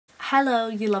Hello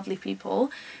you lovely people.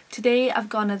 Today I've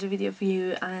got another video for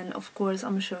you, and of course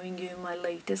I'm showing you my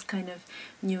latest kind of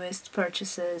newest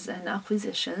purchases and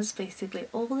acquisitions, basically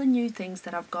all the new things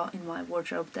that I've got in my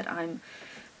wardrobe that I'm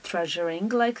treasuring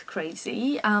like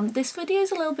crazy. This video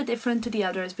is a little bit different to the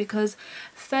others because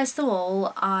first of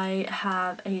all I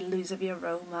have a Luisa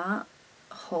Roma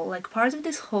haul. Like part of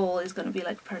this haul is going to be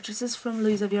like purchases from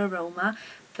Luisa Roma,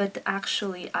 but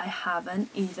actually I haven't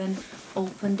even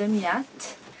opened them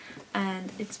yet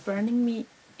and it's burning me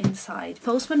inside.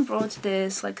 Postman brought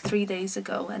this like 3 days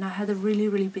ago and I had a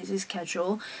really busy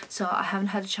schedule, so I haven't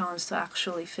had a chance to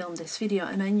actually film this video,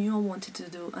 and I knew I wanted to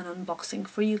do an unboxing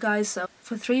for you guys, so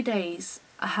for 3 days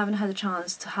I haven't had a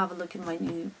chance to have a look at my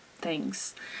new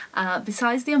things.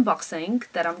 Besides the unboxing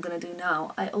that I'm gonna do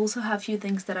now, I also have a few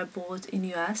things that I bought in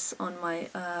US on my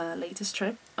latest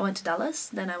trip. I went to Dallas,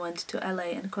 then I went to LA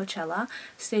and Coachella,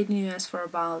 stayed in US for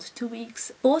about 2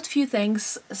 weeks, bought a few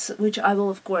things which I will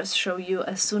of course show you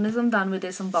as soon as I'm done with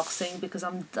this unboxing because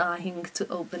I'm dying to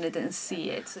open it and see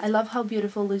it. I love how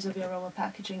beautiful Luisa Roma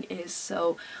packaging is,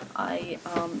 so I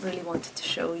really wanted to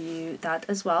show you that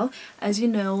as well. As you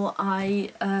know,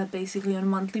 I basically on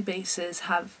a monthly basis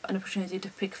have an opportunity to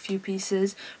pick a few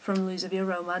pieces from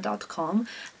luisaviaroma.com,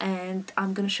 and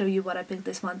I'm gonna show you what I picked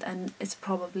this month, and it's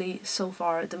probably so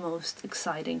far the most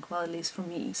exciting, well, at least for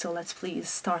me. So let's please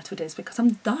start with this because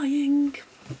I'm dying.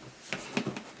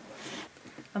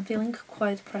 I'm feeling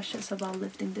quite precious about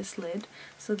lifting this lid.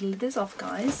 So the lid is off,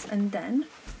 guys, and then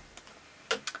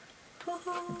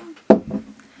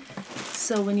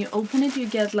so when you open it you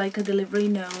get like a delivery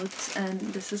note, and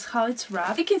this is how it's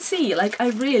wrapped. You can see like I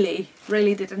really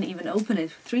didn't even open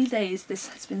it. For 3 days this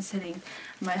has been sitting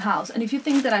in my house, and if you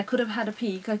think that I could have had a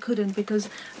peek, I couldn't because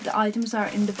the items are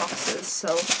in the boxes. So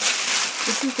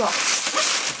this is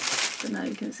boxed, so now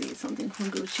you can see it's something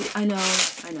from Gucci. I know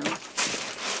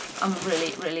I'm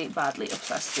really badly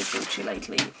obsessed with Gucci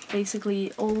lately.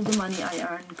 Basically all the money I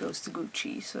earn goes to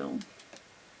Gucci, so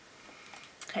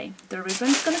okay, the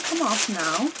ribbon's gonna come off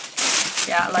now.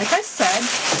 Yeah, like I said,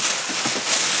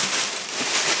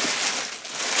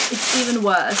 it's even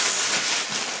worse.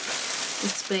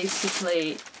 It's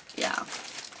basically, yeah.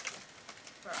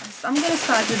 First, I'm gonna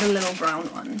start with the little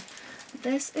brown one.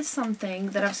 This is something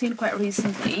that I've seen quite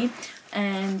recently,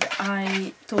 and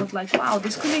I thought like, wow,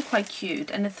 this could be quite cute.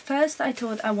 And at first I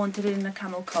thought I wanted it in a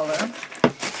camel color,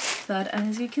 but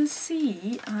as you can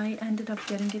see, I ended up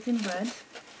getting it in red.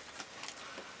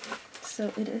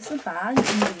 So it is a bag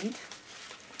indeed.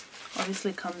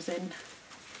 Obviously comes in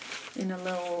a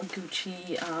little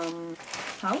Gucci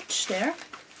pouch there,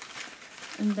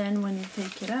 and then when you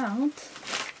take it out,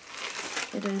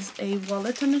 it is a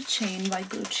wallet on a chain by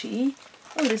Gucci.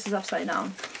 Oh, this is upside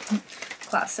down.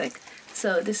 Classic.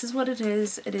 So this is what it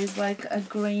is. It is like a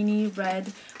grainy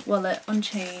red wallet on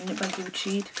chain by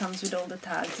Gucci. It comes with all the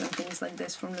tags and things like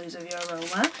this from Luisa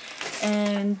Roma.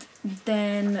 And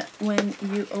then when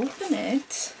you open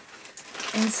it,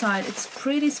 inside it's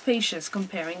pretty spacious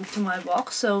comparing to my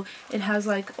box. So it has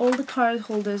like all the card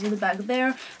holders in the back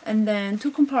there, and then 2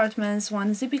 compartments,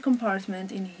 one zippy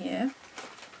compartment in here.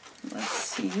 Let's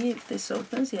see if this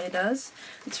opens. Yeah, it does.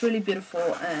 It's really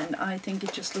beautiful, and I think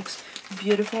it just looks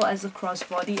beautiful as a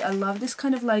crossbody. I love this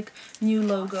kind of like new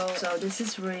logo, so this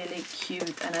is really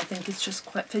cute, and I think it's just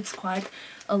fits quite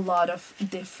a lot of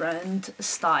different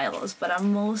styles, but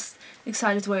I'm most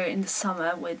excited to wear it in the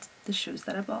summer with the shoes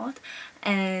that I bought,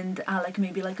 and like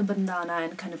maybe like a bandana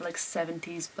and kind of like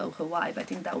 70s boho vibe. I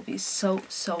think that would be so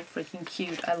freaking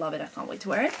cute. I love it. I can't wait to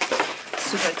wear it.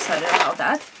 Super excited about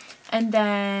that. And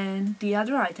then the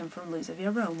other item from Luisa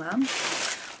Roma,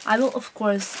 I will of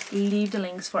course leave the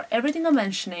links for everything I'm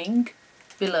mentioning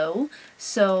below,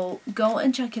 so go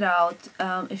and check it out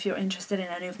if you're interested in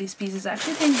any of these pieces. I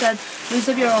actually think that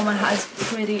Luisa Roma has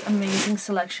pretty amazing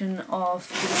selection of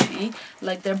Gucci.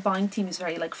 Like their buying team is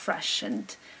very like fresh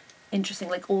and interesting.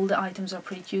 Like all the items are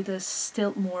pretty cute. There's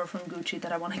still more from Gucci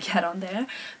that I want to get on there,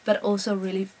 but also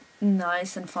really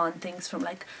nice and fun things from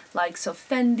likes of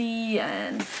Fendi,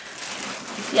 and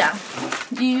yeah,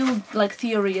 you like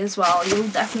Theory as well. You'll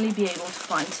definitely be able to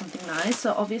find something nice.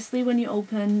 So obviously when you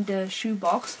open the shoe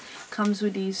box, comes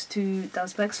with these 2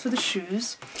 dust bags for the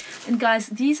shoes. And guys,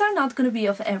 these are not going to be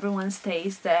of everyone's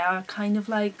taste. They are kind of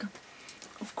like,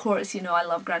 of course, you know I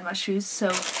love grandma shoes, so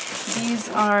these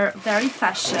are very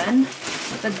fashion,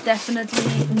 but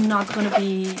definitely not going to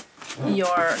be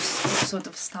your sort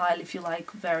of style if you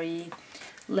like very,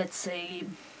 let's say,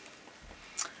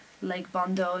 like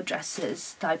bandeau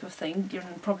dresses type of thing. You're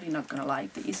probably not gonna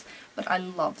like these, but I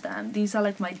love them. These are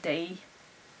like my day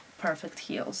perfect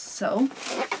heels. So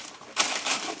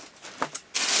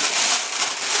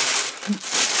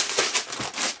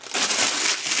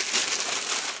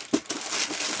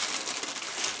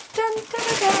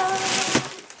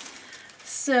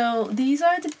So these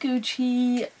are the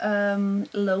Gucci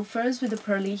loafers with a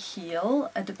pearly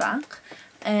heel at the back,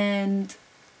 and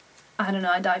I don't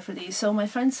know, I die for these. So my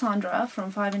friend Sandra from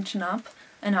 5 Inch and Up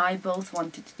and I both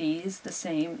wanted these, the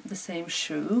same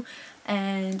shoe,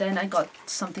 and then I got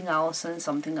something else,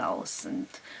 and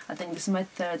I think this is my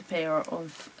third pair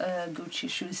of Gucci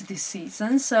shoes this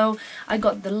season. So I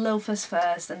got the loafers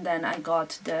first, and then I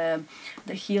got the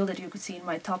heel that you could see in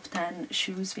my top 10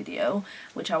 shoes video,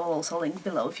 which I will also link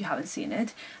below if you haven't seen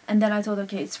it. And then I thought,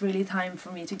 okay, it's really time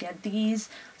for me to get these,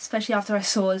 especially after I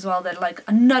saw as well that like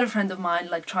another friend of mine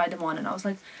like tried them on, and I was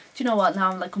like, do you know what,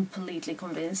 now I'm like completely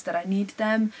convinced that I need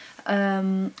them.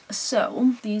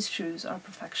 So these shoes are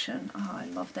perfection. Oh, I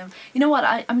love them. You know what,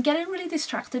 I'm getting really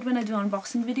distracted when I do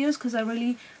unboxing videos, because I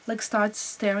really like start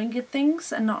staring at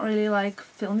things and not really like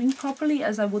filming properly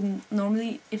as I wouldn't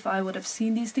normally if I would have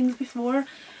seen these things before.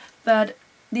 But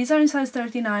these are in size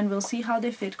 39, we'll see how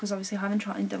they fit, because obviously I haven't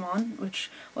tried them on, which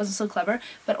wasn't so clever,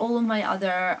 but all of my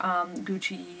other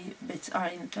Gucci bits are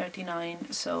in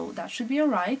 39, so that should be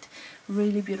alright.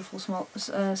 Really beautiful, small,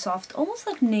 soft, almost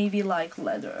like navy-like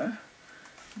leather,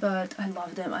 but I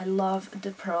love them. I love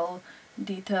the pearl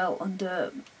detail on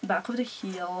the back of the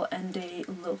heel, and they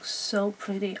look so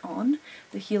pretty on.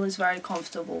 The heel is very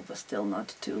comfortable, but still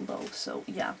not too low, so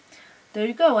yeah. There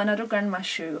you go, another grandma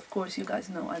shoe. Of course, you guys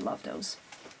know I love those.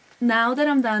 Now that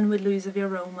I'm done with Luisa via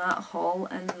Roma haul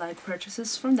and like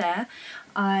purchases from there,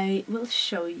 I will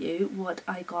show you what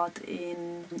I got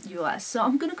in US. So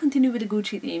I'm gonna continue with the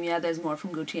Gucci theme. Yeah, there's more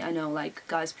from Gucci, I know, like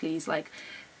guys, please like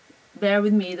bear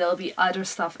with me, there'll be other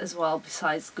stuff as well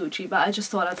besides Gucci, but I just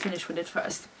thought I'd finish with it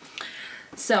first.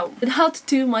 So without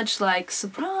too much like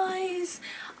surprise,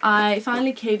 I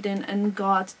finally caved in and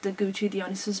got the Gucci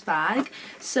Dionysus bag.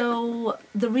 So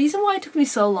the reason why it took me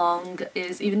so long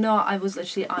is, even though I was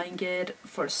literally eyeing it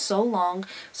for so long,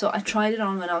 so I tried it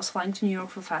on when I was flying to New York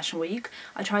for Fashion Week.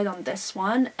 I tried on this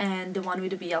one and the one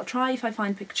with the B. I'll try if I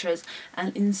find pictures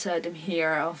and insert them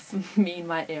here of me in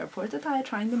my airport that I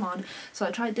trying them on. So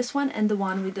I tried this one and the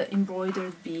one with the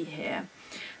embroidered B here.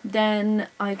 Then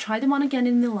I tried them on again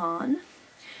in Milan.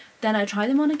 Then I tried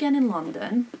them on again in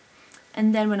London.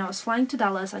 And then when I was flying to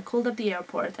Dallas, I called up the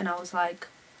airport and I was like,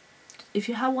 if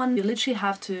you have one, you literally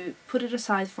have to put it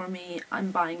aside for me.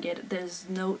 I'm buying it. There's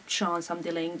no chance I'm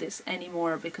delaying this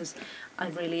anymore because I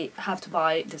really have to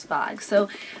buy this bag. So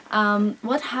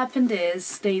what happened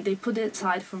is they put it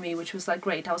aside for me, which was like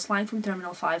great. I was flying from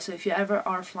Terminal 5, so if you ever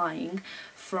are flying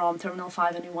from Terminal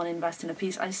 5 and you want to invest in a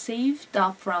piece, I saved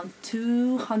up around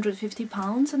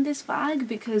 £250 on this bag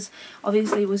because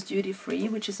obviously it was duty free,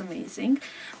 which is amazing.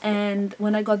 And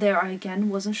when I got there, I again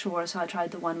wasn't sure, so I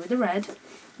tried the one with the red,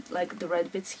 like the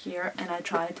red bits here, and I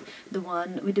tried the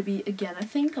one with the B again, I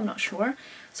think, I'm not sure.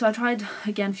 So I tried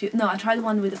again, I tried the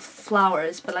one with the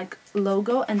flowers, but like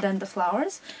logo and then the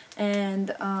flowers,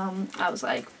 and I was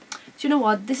like, do you know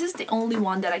what, this is the only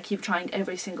one that I keep trying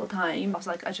every single time. I was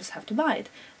like, I just have to buy it.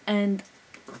 And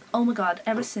oh my god,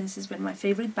 ever since it's been my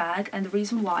favorite bag, and the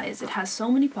reason why is it has so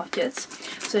many pockets.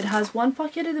 So it has one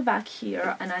pocket at the back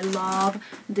here, and I love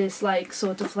this like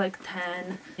sort of like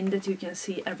tan thing that you can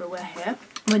see everywhere here.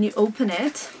 When you open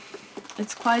it,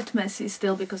 it's quite messy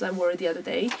still because I wore it the other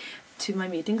day to my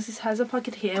meetings. It has a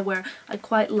pocket here where I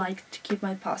quite like to keep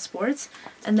my passports,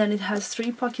 and then it has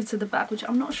 3 pockets at the back, which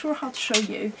I'm not sure how to show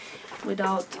you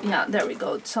without, yeah, there we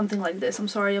go, something like this. I'm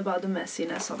sorry about the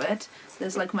messiness of it.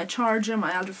 There's like my charger,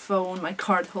 my other phone, my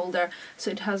card holder. So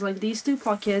it has like these 2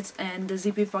 pockets and the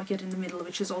zippy pocket in the middle,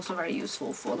 which is also very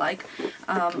useful for like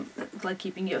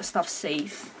keeping your stuff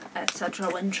safe, etc.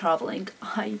 when traveling.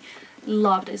 I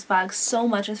love this bag so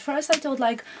much. At first I thought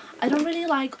like I don't really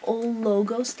like all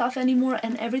logo stuff anymore,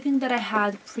 and everything that I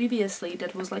had previously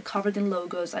that was like covered in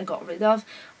logos I got rid of.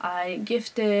 I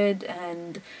gifted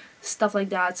and stuff like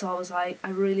that, so I was like, I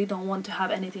really don't want to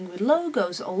have anything with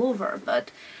logos all over.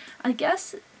 But I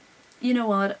guess, you know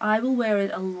what, I will wear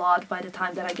it a lot by the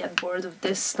time that I get bored of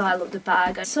this style of the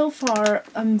bag. So far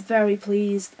I'm very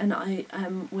pleased and I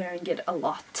am wearing it a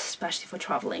lot, especially for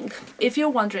traveling. If you're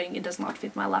wondering, it does not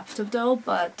fit my laptop though,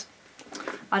 but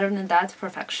other than that,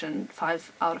 perfection,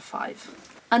 5 out of 5.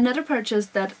 Another purchase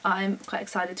that I'm quite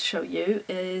excited to show you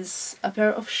is a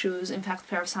pair of shoes, in fact a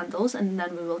pair of sandals, and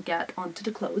then we will get onto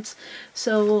the clothes.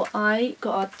 So I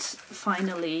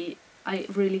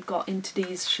really got into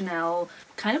these Chanel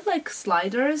kind of like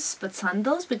sliders but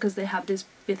sandals, because they have this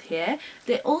bit here.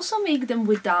 They also make them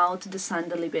without the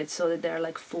sandally bit so that they're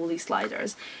like fully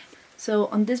sliders. So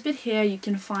on this bit here you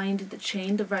can find the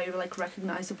chain, the very like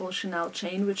recognizable Chanel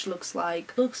chain, which looks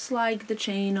like the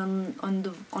chain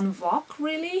on Vogue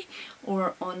really,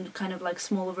 or on kind of like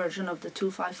smaller version of the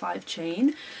 255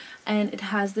 chain. And it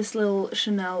has this little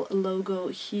Chanel logo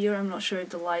here. I'm not sure if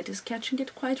the light is catching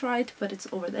it quite right, but it's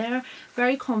over there.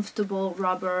 Very comfortable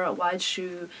rubber, a wide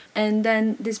shoe. And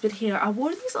then this bit here, I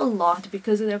wore these a lot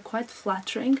because they're quite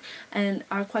flattering and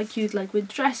are quite cute, like with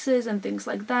dresses and things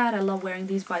like that. I love wearing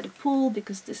these by the pool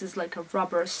because this is like a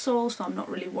rubber sole, so I'm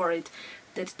not really worried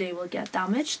that they will get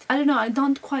damaged. I don't know, I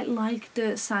don't quite like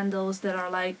the sandals that are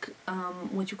like,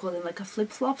 what you call them, like a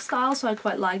flip-flop style, so I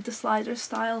quite like the slider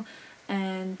style.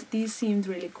 And these seemed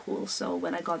really cool, so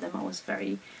when I got them I was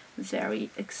very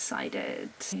excited.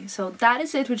 So that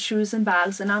is it with shoes and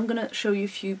bags, and I'm gonna show you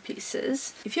a few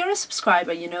pieces. If you're a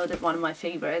subscriber, you know that one of my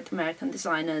favorite American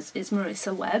designers is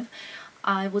Marissa Webb.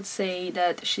 I would say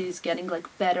that she's getting like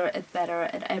better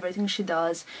at everything she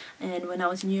does, and when I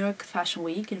was in New York Fashion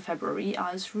Week in February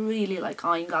I was really like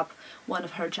eyeing up one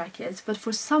of her jackets, but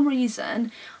for some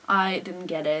reason I didn't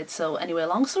get it. So anyway,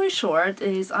 long story short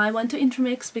is I went to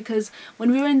Intermix because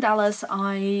when we were in Dallas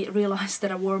I realized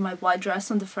that I wore my white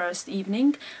dress on the first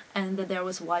evening and that there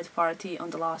was a white party on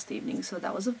the last evening, so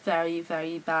that was a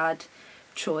very bad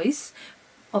choice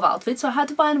of outfit, so I had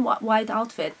to buy a white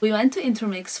outfit. We went to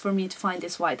Intermix for me to find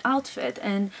this white outfit,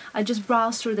 and I just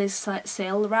browsed through this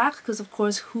sale rack because of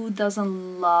course who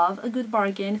doesn't love a good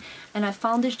bargain, and I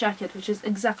found this jacket which is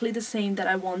exactly the same that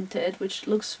I wanted, which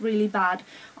looks really bad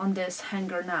on this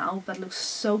hanger now but looks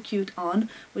so cute on,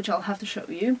 which I'll have to show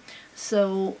you.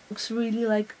 So looks really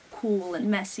like cool and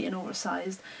messy and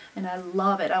oversized, and I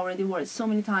love it. I already wore it so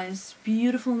many times.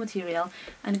 Beautiful material,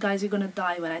 and guys, you're gonna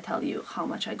die when I tell you how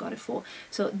much I got it for.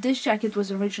 So this jacket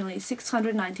was originally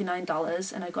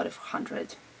 $699 and I got it for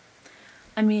 $100.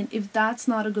 I mean, if that's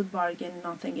not a good bargain,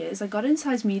 nothing is. I got it in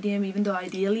size medium, even though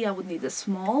ideally I would need a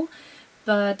small,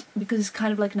 but because it's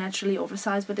kind of like naturally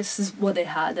oversized, but this is what they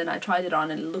had and I tried it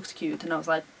on and it looked cute and I was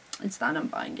like, it's done, I'm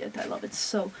buying it. I love it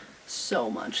so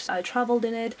much. I traveled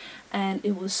in it and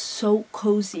it was so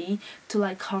cozy to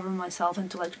like cover myself and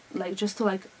to like just to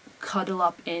like cuddle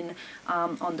up in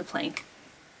on the plane.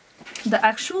 The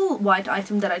actual white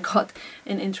item that I got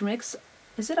in Intermix,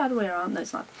 is it other way around? No,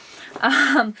 it's not.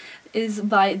 Is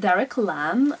by Derek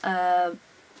Lam,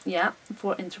 yeah,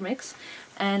 for Intermix,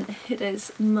 and it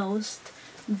is most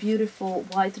beautiful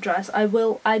white dress.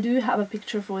 I do have a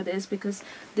picture for this because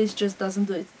this just doesn't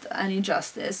do it any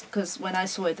justice, because when I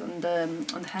saw it on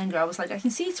the hanger I was like, I can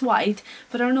see it's white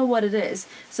but I don't know what it is.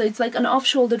 So it's like an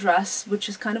off-shoulder dress which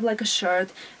is kind of like a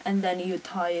shirt, and then you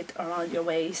tie it around your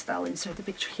waist. I'll insert the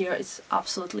picture here. It's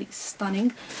absolutely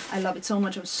stunning. I love it so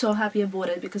much. I'm so happy I bought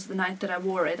it because the night that I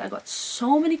wore it I got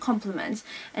so many compliments,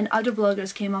 and other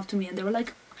bloggers came up to me and they were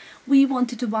like, we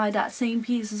wanted to buy that same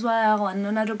piece as well, and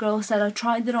another girl said I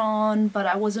tried it on but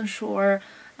I wasn't sure,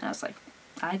 and I was like,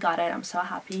 I got it, I'm so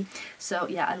happy. So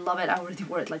yeah, I love it. I already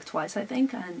wore it like twice I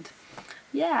think, and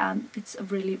yeah, it's a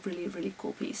really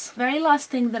cool piece. Very last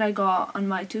thing that I got on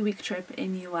my 2-week trip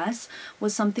in US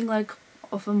was something like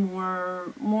of a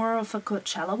more of a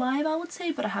Coachella vibe, I would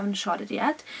say, but I haven't shot it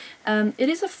yet. It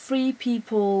is a Free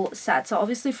People set, so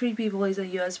obviously Free People is a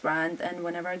US brand, and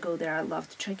whenever I go there I love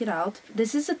to check it out.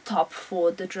 This is a top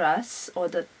for the dress, or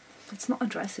it's not a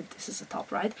dress if this is a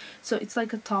top, right? So it's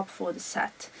like a top for the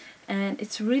set, and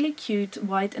it's really cute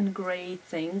white and grey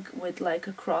thing with like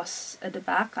a cross at the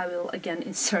back. I will again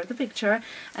insert the picture,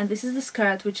 and this is the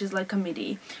skirt which is like a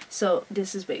midi, so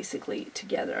this is basically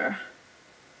together.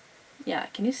 Yeah,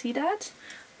 can you see that?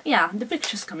 Yeah, the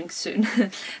picture's coming soon.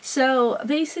 So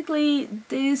basically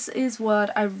this is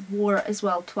what I wore as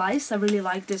well twice. I really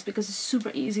like this because it's super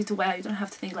easy to wear. You don't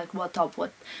have to think like what top,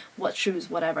 what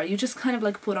shoes, whatever. You just kind of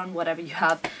like put on whatever you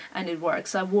have and it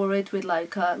works. I wore it with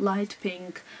like a light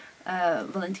pink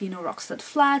Valentino Rockstud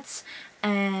flats,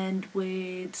 and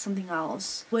with something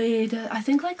else, with I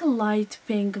think like a light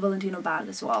pink Valentino bag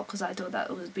as well, because I thought that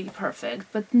would be perfect.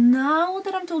 But now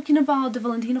that I'm talking about the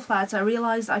Valentino flats, I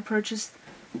realized I purchased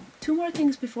 2 more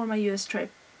things before my US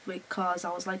trip because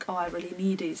I was like, oh, I really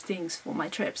need these things for my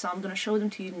trip, so I'm gonna show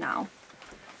them to you now.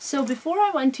 So before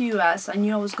I went to US, I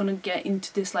knew I was gonna get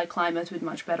into this like climate with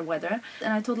much better weather,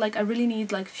 and I thought like I really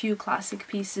need like few classic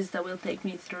pieces that will take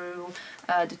me through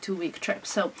the 2-week trip.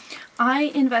 So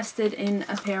I invested in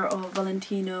a pair of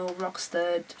Valentino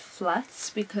Rockstud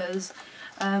flats because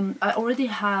I already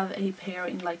have a pair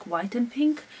in like white and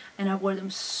pink, and I wore them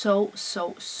so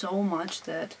much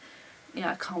that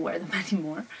yeah, I can't wear them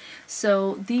anymore.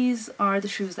 So these are the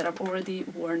shoes that I've already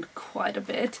worn quite a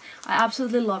bit. I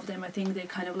absolutely love them. I think they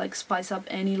kind of like spice up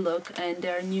any look, and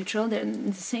they're neutral. They're in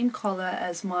the same color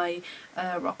as my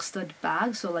Rockstud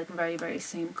bag, so like very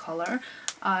same color.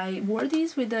 I wore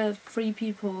these with the Free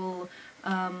People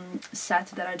set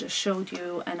that I just showed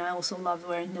you, and I also love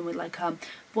wearing them with like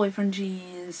boyfriend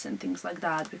jeans and things like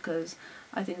that, because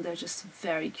I think they're just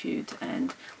very cute,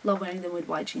 and love wearing them with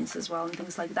white jeans as well and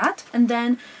things like that. And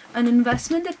then an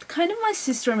investment that kind of my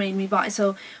sister made me buy.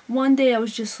 So one day I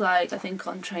was just like, I think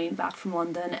on train back from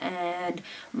London, and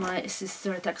my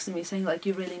sister texted me saying like,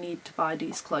 you really need to buy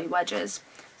these Chloe wedges.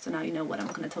 So now you know what I'm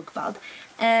going to talk about.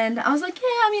 And I was like,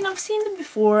 yeah, I mean, I've seen them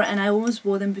before and I almost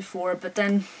wore them before, but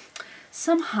then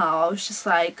somehow I was just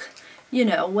like, you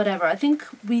know, whatever. I think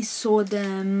we saw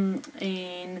them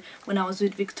when I was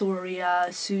with Victoria,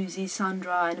 Susie,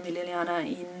 Sandra and Emiliana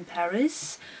in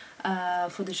Paris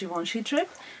for the Givenchy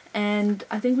trip. And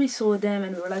I think we saw them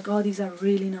and we were like, oh, these are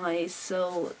really nice.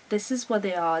 So this is what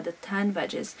they are, the tan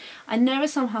wedges. I never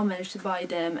somehow managed to buy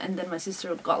them, and then my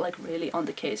sister got like really on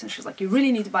the case and she's like, you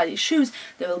really need to buy these shoes,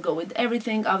 they will go with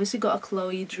everything. I obviously got a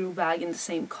Chloe Drew bag in the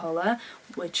same color,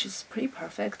 which is pretty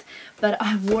perfect. But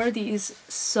I wore these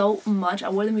so much. I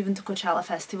wore them even to Coachella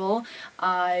Festival.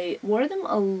 I wore them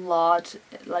a lot,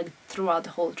 like throughout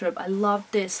the whole trip. I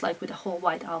love this, like with a whole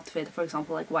white outfit, for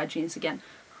example, like white jeans again.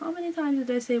 How many times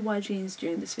did I say white jeans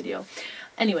during this video?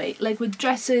 Anyway, like with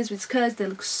dresses, with skirts, they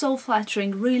look so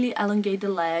flattering, really elongate the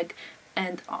leg,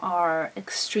 and are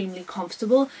extremely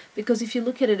comfortable, because if you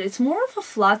look at it, it's more of a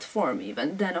flat form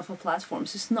even than of a platform,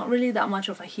 so it's not really that much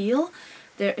of a heel.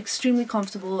 They're extremely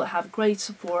comfortable, have great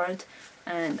support,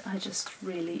 and I just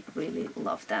really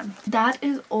love them. That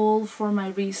is all for my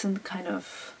recent kind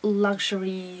of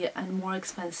luxury and more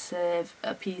expensive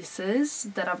pieces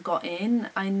that I've got in.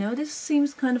 I know this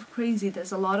seems kind of crazy,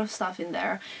 there's a lot of stuff in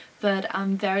there, but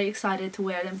I'm very excited to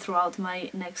wear them throughout my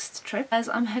next trip, as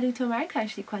I'm heading to America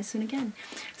actually quite soon again.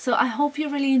 So I hope you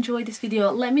really enjoyed this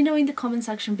video. Let me know in the comment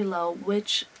section below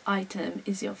which item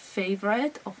is your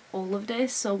favorite of all of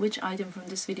this. So which item from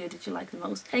this video did you like the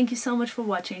most? Thank you so much for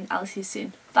watching. I'll see you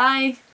soon. Bye!